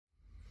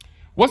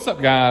What's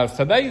up, guys?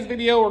 Today's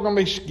video, we're going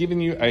to be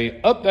giving you an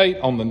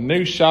update on the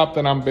new shop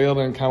that I'm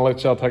building, kind of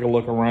let y'all take a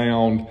look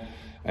around,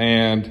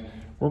 and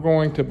we're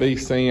going to be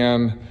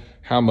seeing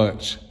how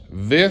much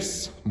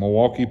this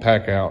Milwaukee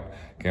Packout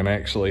can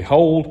actually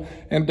hold,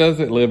 and does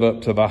it live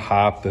up to the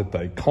hype that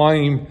they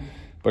claim,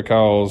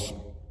 because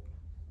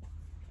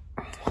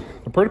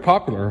they're pretty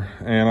popular.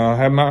 And I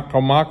had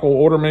Michael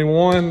order me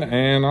one,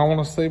 and I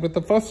want to see what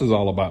the fuss is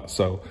all about.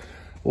 So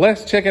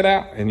let's check it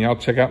out, and y'all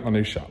check out my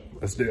new shop.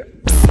 Let's do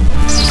it.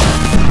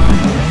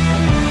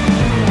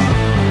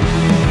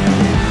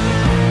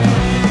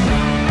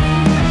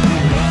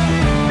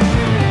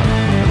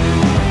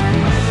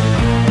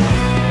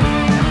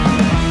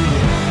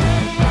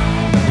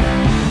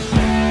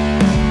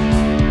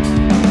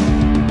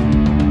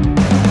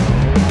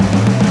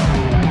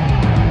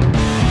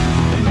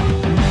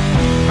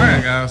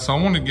 So I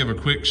want to give a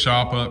quick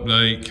shop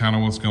update, kind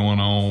of what's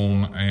going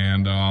on,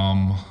 and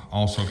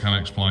also kind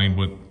of explain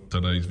what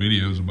today's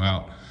video is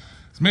about.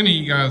 As many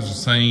of you guys have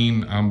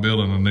seen, I'm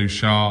building a new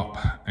shop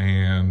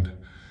and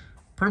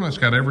pretty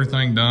much got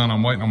everything done.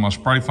 I'm waiting on my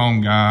spray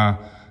foam guy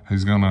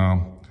who's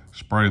gonna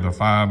spray the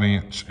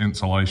 5-inch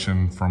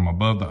insulation from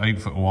above the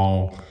 8-foot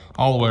wall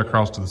all the way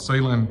across to the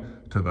ceiling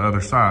to the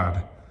other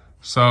side.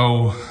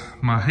 So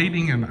my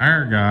heating and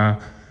air guy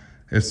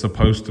is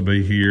supposed to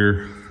be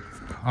here.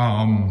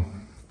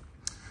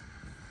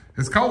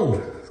 It's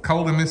cold. It's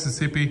cold in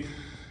Mississippi.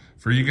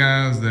 For you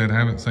guys that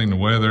haven't seen the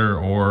weather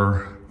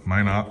or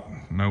may not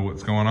know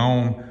what's going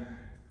on,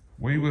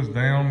 we was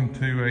down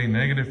to a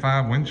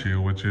 -5 wind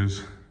chill, which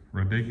is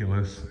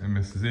ridiculous in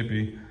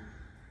Mississippi.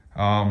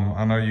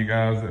 I know you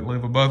guys that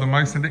live above the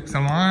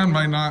Mason-Dixon line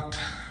may not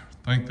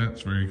think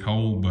that's very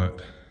cold,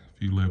 but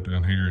if you live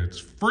down here, it's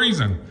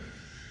freezing.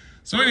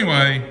 So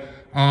anyway,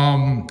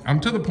 I'm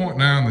to the point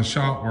now in the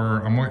shop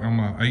where I'm waiting on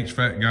my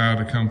HVAC guy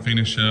to come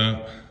finish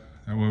up.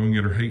 That way we can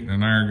get our heating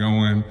and air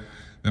going.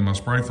 Then my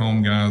spray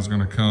foam guy is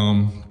gonna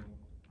come.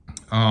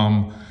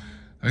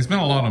 There's been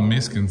a lot of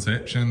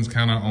misconceptions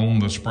kind of on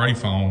the spray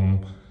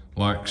foam.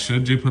 Like,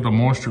 should you put a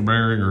moisture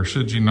barrier or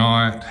should you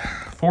not?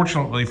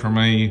 Fortunately for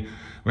me,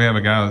 we have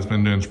a guy that's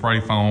been doing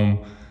spray foam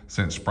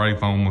since spray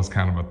foam was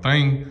kind of a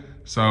thing.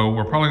 So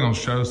we're probably gonna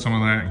show some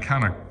of that and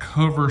kind of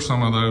cover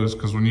some of those,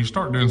 because when you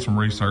start doing some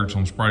research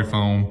on spray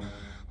foam,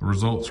 the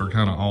results are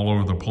kind of all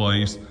over the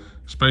place,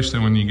 especially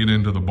when you get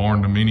into the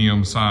barn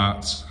dominium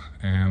sites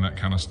and that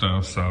kind of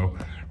stuff. So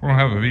we're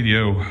gonna have a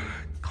video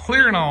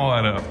clearing all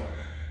that up.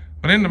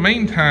 But in the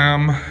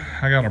meantime,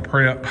 I gotta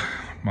prep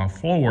my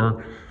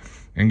floor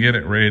and get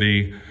it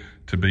ready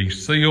to be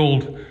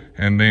sealed.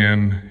 And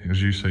then,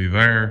 as you see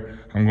there,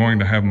 I'm going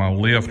to have my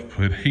lift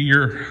put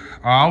here.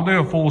 I'll do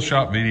a full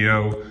shop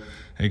video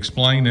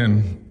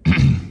explaining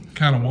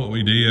kind of what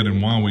we did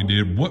and why we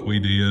did what we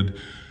did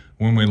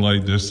when we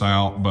laid this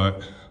out.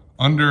 But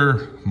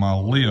under my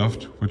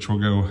lift, which will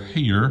go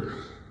here,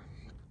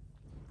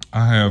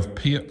 I have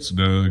pits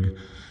dug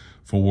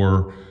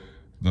for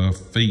the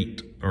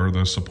feet or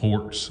the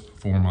supports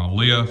for my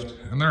lift,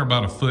 and they're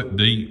about 1 foot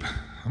deep.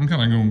 I'm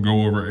kind of going to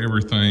go over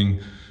everything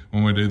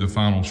when we do the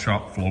final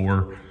shop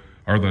floor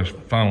or the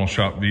final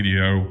shop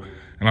video,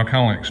 and I'll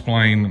kind of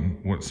explain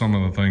what some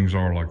of the things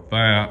are like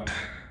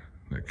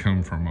that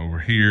come from over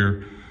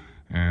here,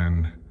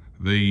 and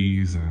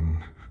these and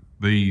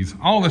these.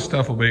 All this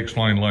stuff will be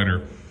explained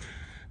later.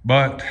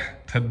 But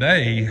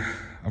today,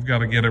 I've got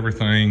to get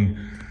everything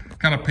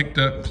kind of picked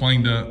up,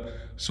 cleaned up,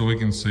 so we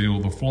can seal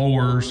the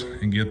floors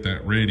and get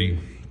that ready.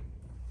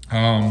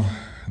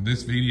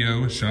 This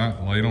video is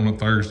shot late on a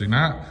Thursday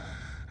night.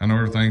 I know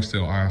everything's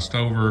still iced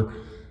over.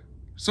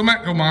 So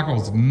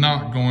Michael's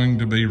not going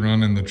to be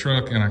running the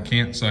truck, and I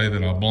can't say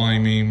that I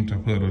blame him to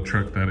put a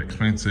truck that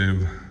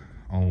expensive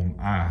on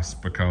ice,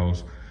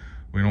 because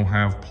we don't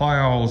have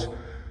plows,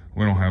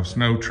 we don't have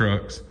snow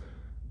trucks,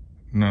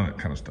 none of that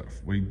kind of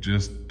stuff. We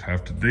just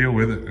have to deal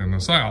with it in the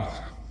South.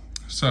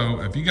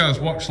 So if you guys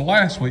watched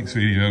last week's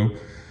video,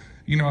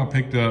 you know I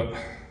picked up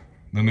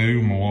the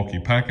new Milwaukee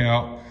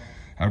Packout.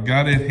 I've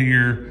got it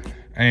here,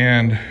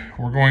 and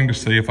we're going to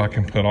see if I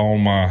can put all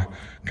my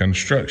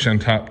construction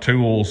type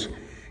tools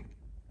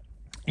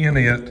in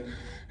it,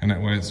 and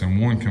that way it's in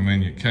one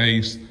convenient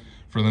case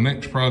for the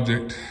next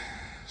project.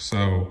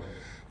 So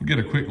we'll get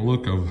a quick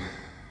look of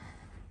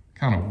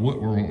kind of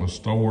what we're wanting to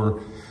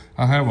store.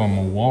 I have a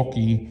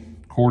Milwaukee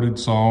corded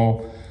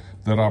saw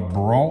that I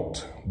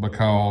brought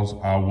because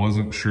I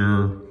wasn't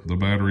sure the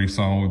battery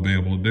saw would be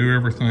able to do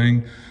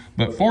everything.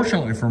 But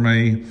fortunately for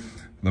me,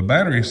 the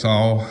battery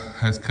saw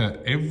has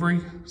cut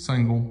every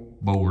single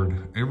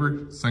board,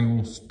 every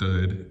single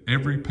stud,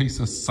 every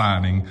piece of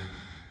siding,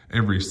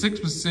 every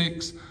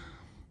 6x6,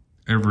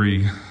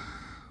 every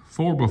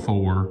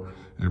 4x4,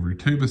 every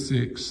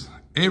 2x6,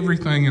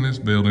 everything in this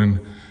building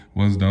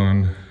was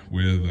done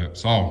with that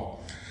saw.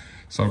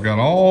 So I've got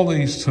all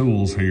these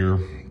tools here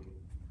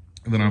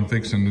that I'm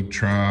fixing to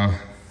try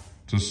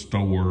to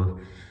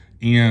store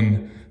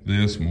in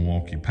this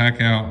Milwaukee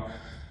Packout.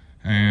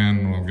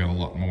 And I've got a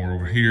lot more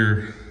over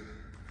here,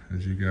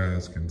 as you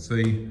guys can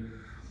see.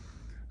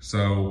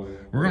 So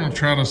we're gonna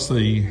try to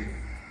see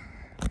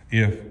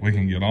if we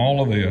can get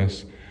all of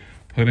this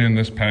put in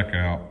this pack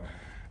out,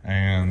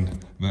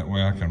 and that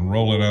way I can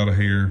roll it out of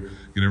here,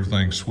 get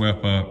everything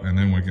swept up, and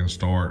then we can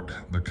start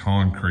the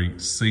concrete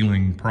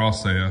sealing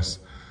process.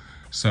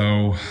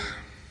 So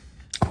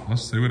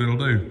let's see what it'll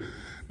do.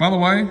 By the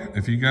way,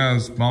 if you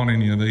guys bought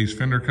any of these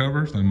fender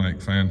covers, they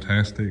make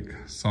fantastic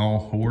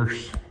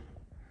sawhorses,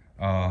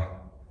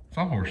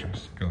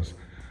 because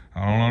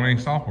I don't know any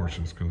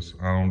sawhorses because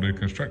I don't do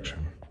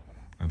construction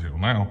until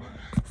now.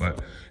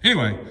 But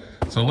anyway,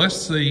 so let's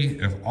see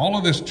if all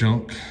of this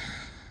junk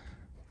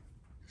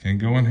can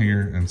go in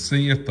here and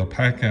see if the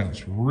pack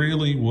out's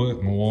really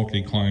what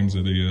Milwaukee claims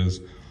it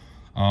is.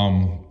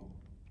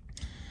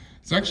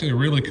 It's actually a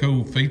really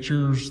cool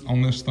features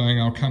on this thing.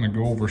 I'll kind of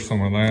go over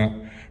some of that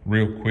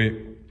real quick,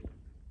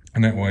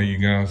 and that way you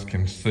guys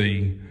can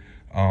see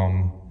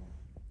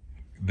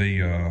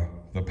the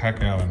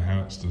pack out and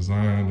how it's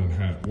designed and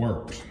how it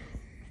works.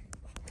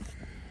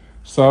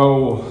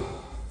 So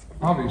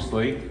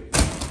obviously,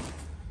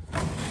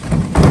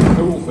 the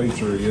cool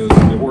feature is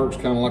it works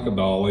kind of like a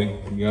dolly.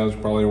 You guys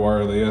are probably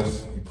aware of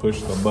this. You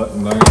push the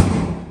button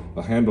down,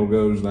 the handle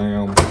goes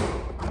down,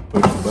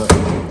 push the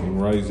button, you can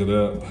raise it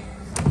up.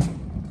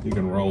 You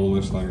can roll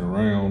this thing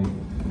around,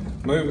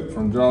 move it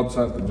from job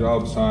site to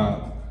job site,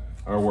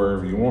 or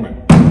wherever you want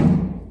it.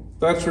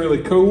 That's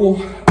really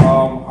cool.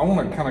 I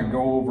want to kind of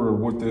go over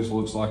what this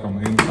looks like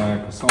on the inside,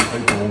 because some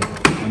people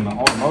in the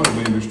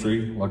automotive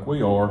industry, like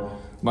we are,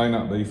 may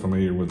not be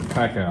familiar with the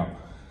pack out.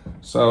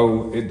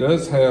 So it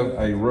does have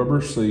a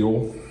rubber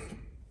seal,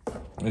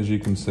 as you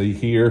can see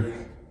here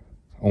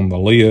on the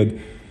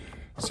lid.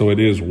 So it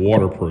is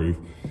waterproof.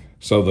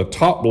 So the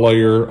top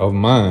layer of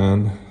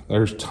mine,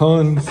 there's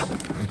tons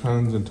and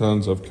tons and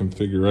tons of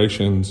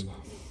configurations,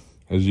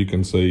 as you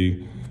can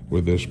see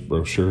with this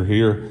brochure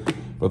here.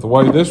 But the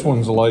way this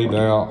one's laid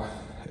out,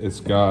 it's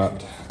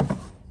got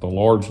the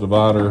large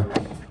divider,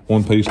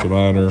 one-piece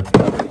divider,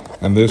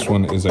 and this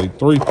one is a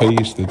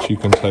three-piece that you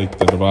can take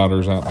the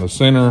dividers out in the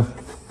center,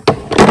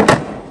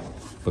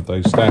 but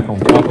they stack on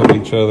top of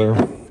each other.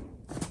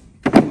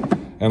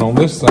 And on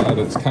this side,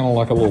 it's kind of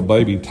like a little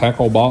baby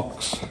tackle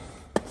box,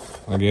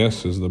 I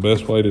guess is the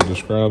best way to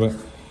describe it.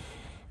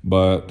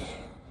 But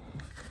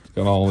it's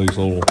got all these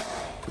little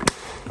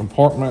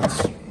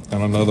compartments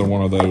and another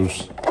one of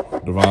those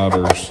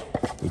dividers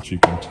that you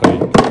can take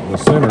the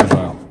centers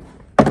out.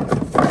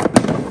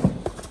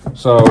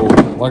 So,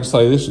 like I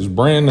say, this is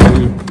brand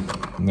new.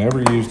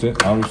 Never used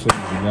it, obviously,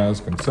 as you guys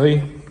can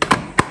see.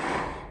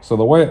 So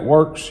the way it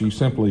works, you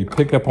simply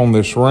pick up on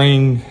this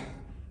ring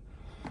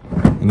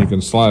and you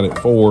can slide it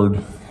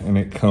forward and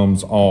it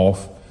comes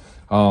off.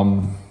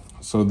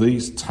 So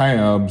these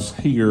tabs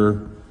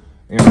here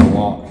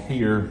interlock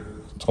here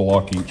to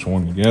lock each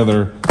one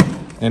together,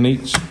 and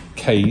each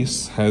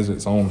case has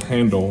its own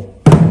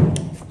handle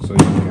so you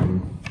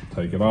can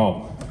take it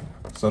off.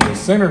 So the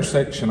center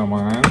section of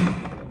mine,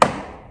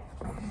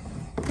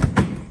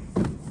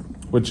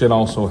 which it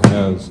also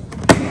has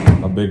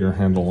a bigger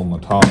handle on the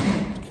top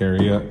to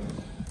carry it,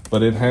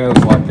 but it has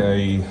like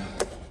a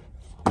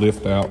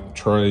lift out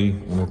tray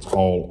and it's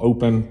all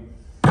open.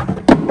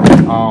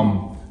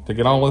 To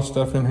get all this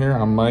stuff in here,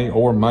 I may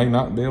or may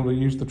not be able to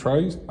use the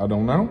trays. I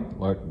don't know.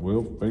 Like,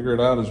 we'll figure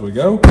it out as we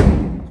go.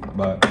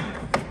 But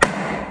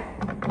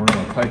we're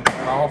gonna take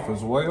that off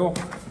as well.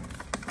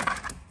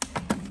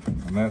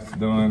 And that's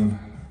done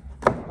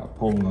by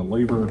pulling the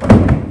lever,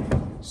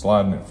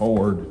 sliding it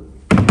forward,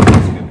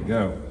 it's good to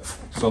go.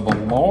 So the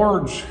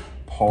large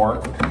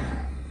part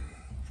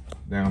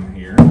down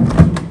here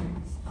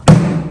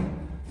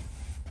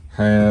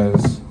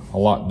has a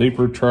lot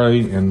deeper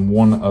tray and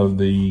one of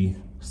the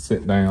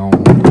sit down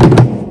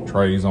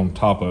trays on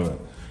top of it.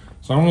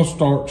 So I'm gonna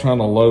start trying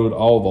to load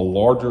all the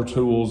larger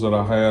tools that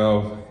I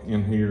have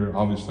in here,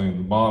 obviously in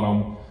the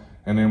bottom,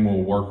 and then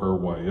we'll work our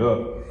way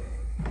up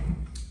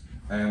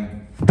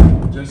and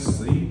just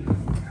see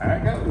how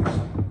it goes.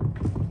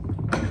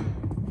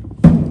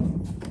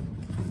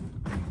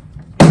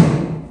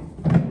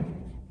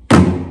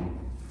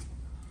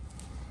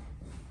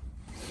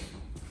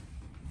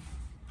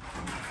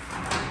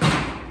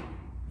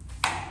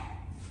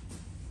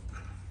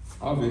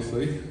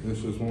 Obviously,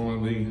 this is one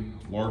of the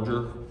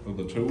larger of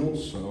the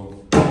tools,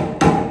 so I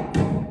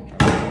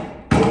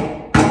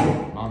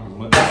can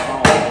let this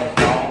off.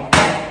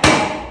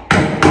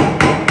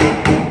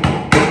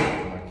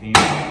 I can.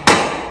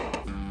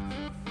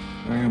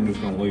 I'm just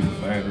going to leave the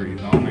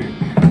batteries on it.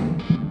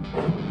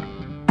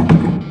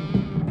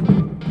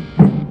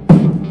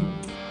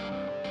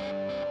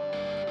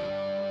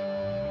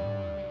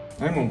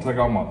 I'm going to take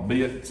all my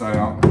bits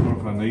out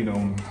if I need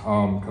them,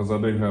 because I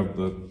do have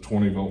the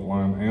 20 volt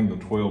line and the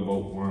 12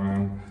 volt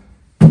line.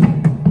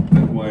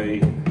 That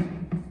way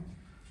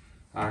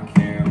I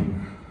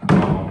can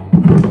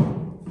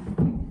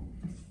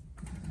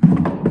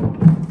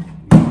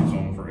use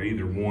them for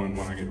either one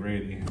when I get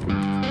ready.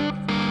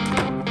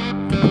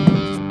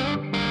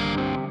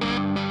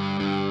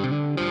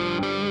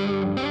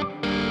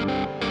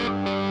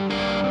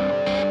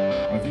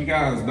 If you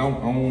guys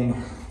don't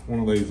own one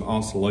of these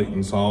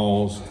oscillating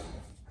saws,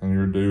 and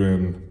you're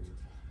doing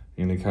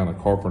any kind of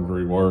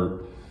carpentry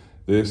work,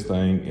 this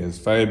thing is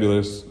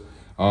fabulous.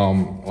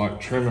 Like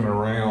trimming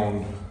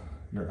around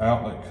your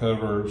outlet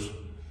covers.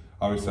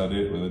 Obviously I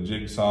did it with a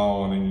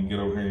jigsaw, and then you get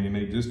over here and you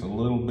need just a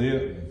little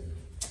bit.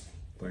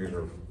 These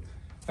are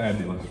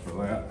fabulous for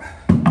that.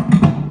 I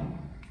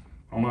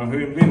don't know who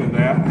invented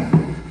that,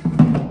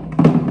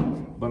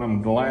 but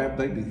I'm glad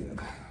they did.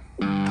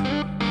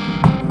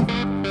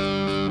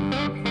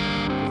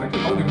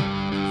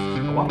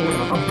 A lot more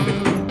than I thought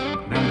down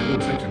that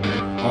little section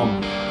there.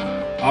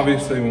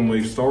 Obviously when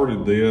we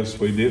started this,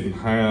 we didn't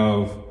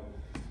have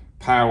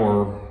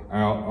power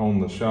out on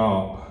the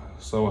shop,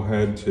 so I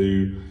had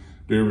to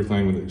do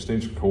everything with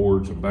extension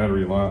cords and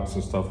battery lights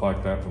and stuff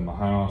like that from the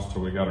house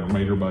till we got our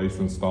meter base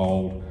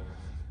installed.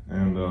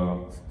 And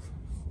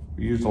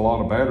we used a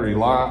lot of battery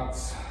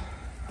lights,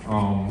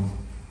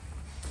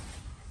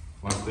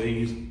 like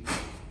these,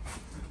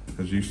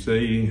 as you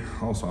see.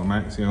 Also a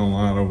Maxion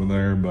light over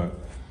there, but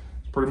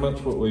it's pretty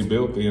much what we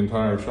built the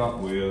entire shop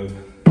with,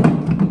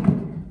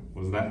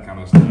 was that kind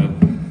of stuff.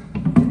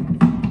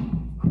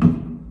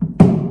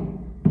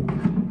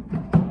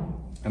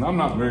 And I'm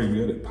not very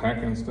good at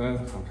packing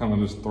stuff. I kind of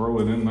just throw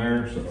it in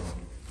there, so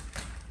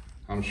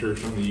I'm sure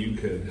some of you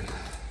could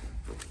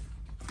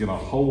get a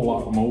whole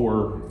lot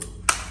more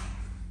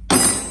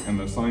in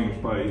the same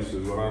space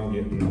as what I'm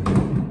getting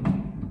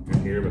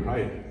in here. But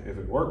hey, if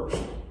it works,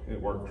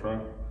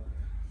 right?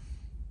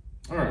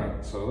 All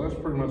right, so that's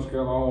pretty much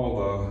got all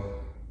the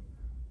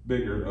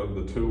bigger of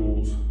the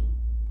tools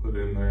put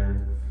in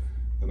there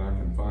that I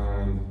can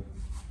find.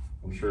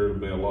 I'm sure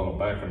it'll be a lot of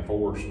back and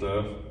forth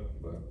stuff,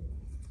 but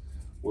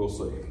we'll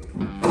see.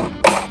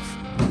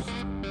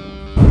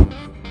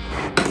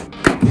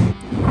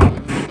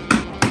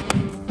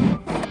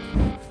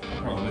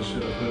 Probably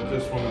should have put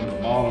this one in the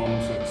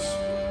bottom, since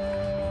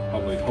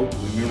probably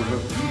hopefully never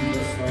have to use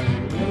this thing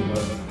again,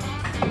 but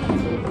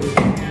put this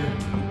in here.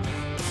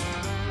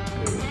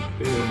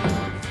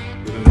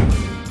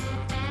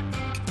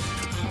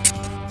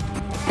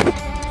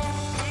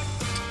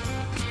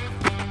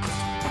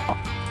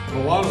 A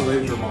lot of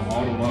these are my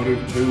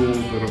automotive tools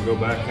that'll go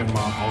back in my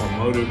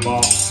automotive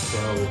box,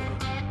 so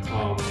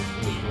I'm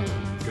just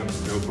gonna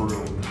go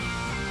through them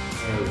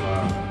as I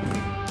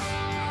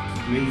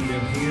need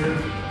in here.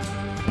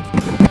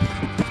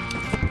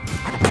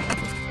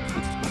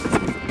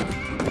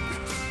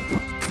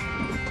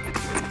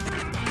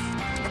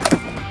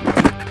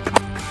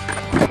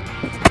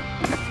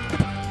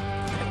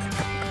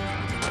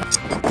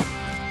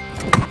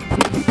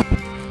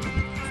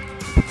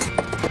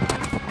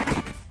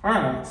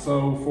 Alright,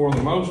 so for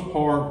the most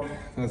part,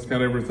 that's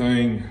got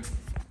everything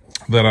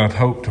that I'd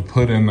hope to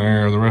put in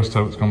there. The rest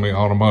of it's going to be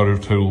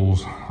automotive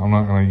tools. I'm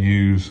not going to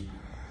use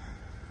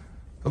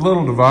the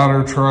little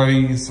divider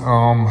trays.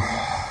 Got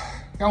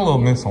a little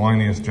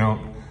miscellaneous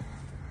junk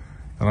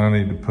that I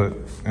need to put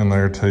in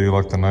there too,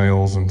 like the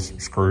nails and some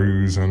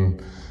screws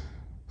and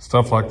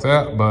stuff like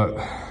that. But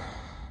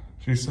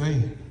as you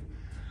see,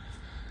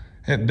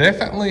 it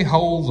definitely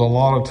holds a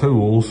lot of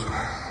tools.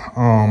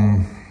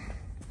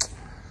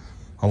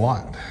 A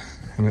lot,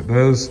 and it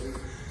does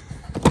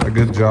a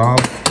good job.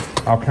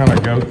 I'll kind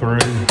of go through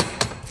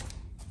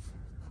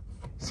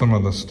some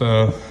of the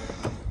stuff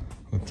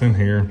that's in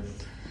here.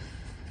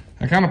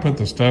 I kind of put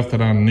the stuff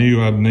that I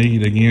knew I'd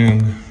need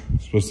again,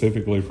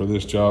 specifically for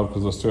this job,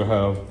 because I still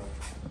have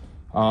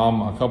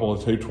a couple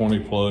of 220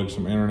 plugs,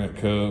 some internet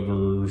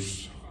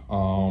covers,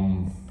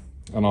 and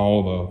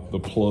all the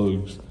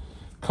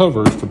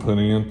covers to put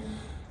in.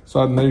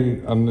 So I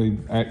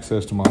need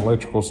access to my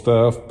electrical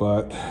stuff,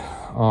 but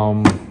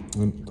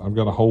I've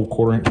got a whole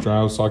 1/4-inch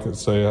drive socket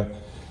set,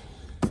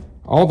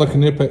 all the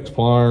Knipex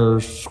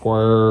pliers,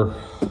 square,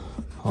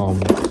 all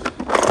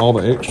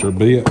the extra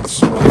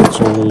bits,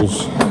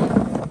 pencils,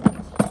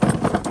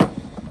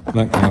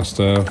 that kind of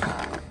stuff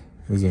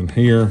is in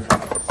here,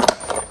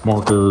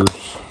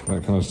 markers,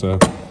 that kind of stuff.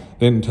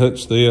 Didn't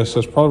touch this.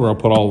 That's probably where I'll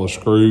put all the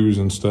screws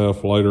and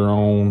stuff later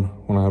on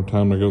when I have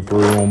time to go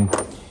through them.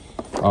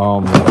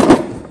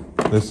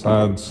 This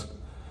side's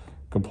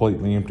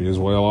completely empty as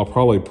well. I'll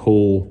probably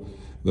pull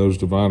those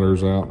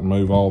dividers out and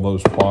move all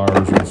those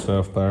pliers and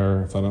stuff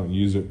there if I don't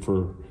use it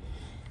for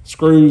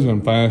screws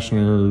and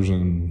fasteners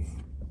and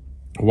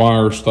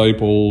wire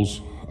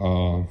staples,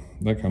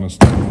 that kind of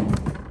stuff.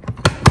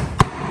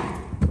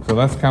 So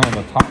that's kind of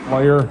the top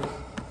layer.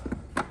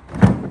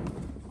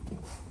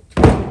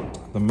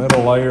 The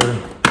middle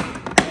layer,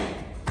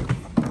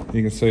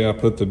 you can see I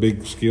put the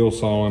big skill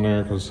saw in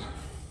there because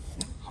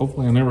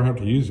hopefully I never have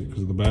to use it,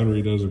 because the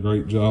battery does a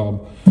great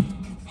job.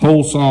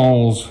 Hole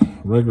saws,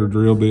 regular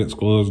drill bits,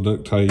 gloves,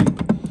 duct tape,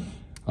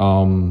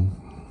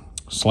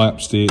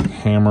 slapstick,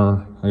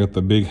 hammer. I got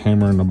the big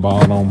hammer in the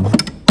bottom,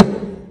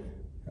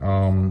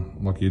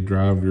 like you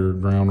drive your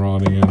ground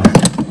rod in,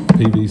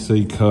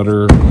 PVC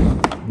cutter,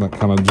 that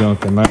kind of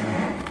junk in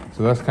there.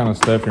 So that's kind of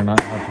stuff you're not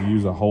going to have to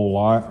use a whole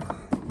lot.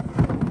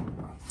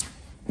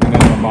 And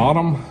at the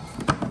bottom,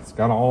 it's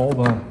got all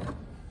the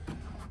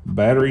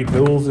battery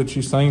tools that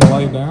you've seen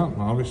laid out.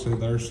 And obviously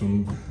there's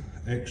some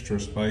extra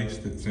space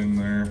that's in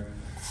there.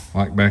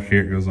 Like back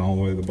here, it goes all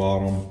the way to the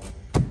bottom.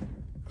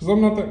 Because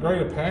I'm not that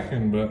great at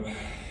packing, but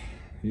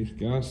you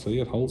guys see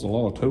it holds a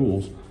lot of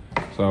tools.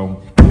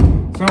 So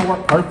it's gonna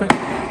work perfect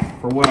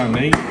for what I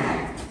need.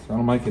 It's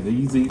gonna make it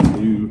easy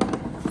to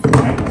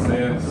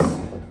access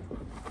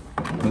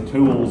the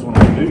tools when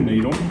I do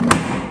need them.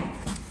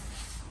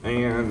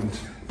 And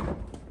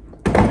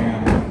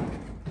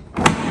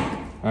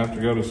I have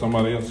to go to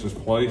somebody else's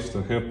place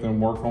to help them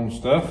work on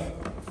stuff,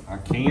 I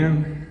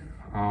can.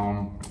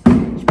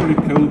 It's pretty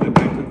cool that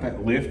they put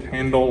that lift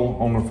handle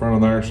on the front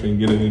of there so you can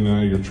get it in and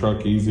out of your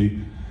truck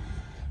easy.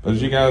 But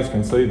as you guys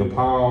can see, the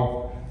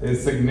pile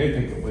is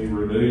significantly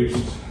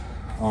reduced.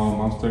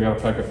 I still gotta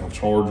pack up my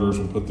chargers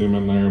and put them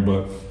in there,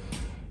 but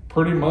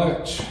pretty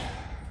much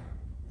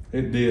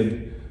it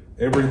did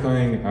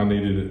everything I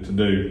needed it to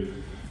do.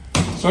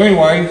 So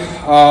anyway,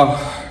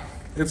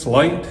 it's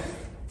late.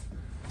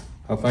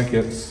 I think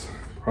it's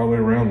probably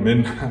around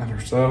midnight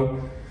or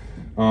so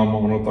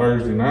on a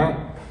Thursday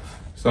night.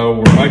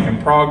 So we're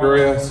making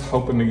progress,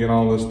 hoping to get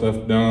all this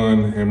stuff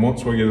done. And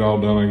once we get it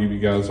all done, I'll give you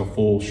guys a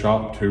full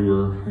shop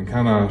tour and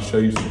kind of show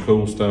you some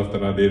cool stuff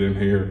that I did in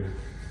here.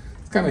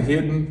 It's kind of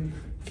hidden,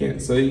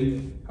 can't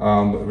see,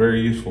 but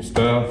very useful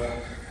stuff.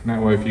 And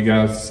that way, if you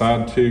guys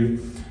decide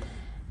to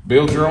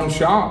build your own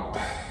shop,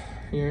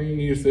 you know, you can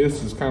use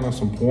this as kind of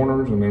some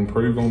pointers and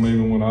improve on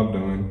even what I've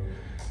done.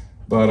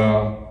 But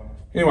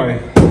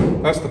anyway,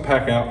 that's the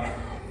pack out.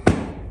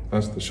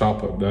 That's the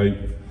shop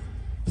update.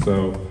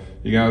 So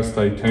you guys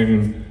stay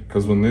tuned,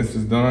 because when this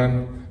is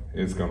done,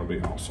 it's gonna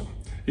be awesome.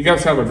 You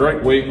guys have a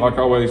great week. Like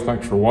always,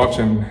 thanks for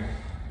watching.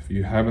 If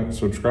you haven't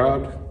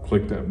subscribed,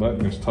 click that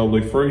button, it's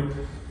totally free.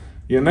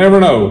 You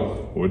never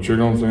know what you're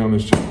gonna see on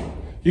this channel.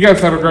 You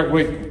guys have a great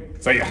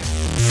week. See ya.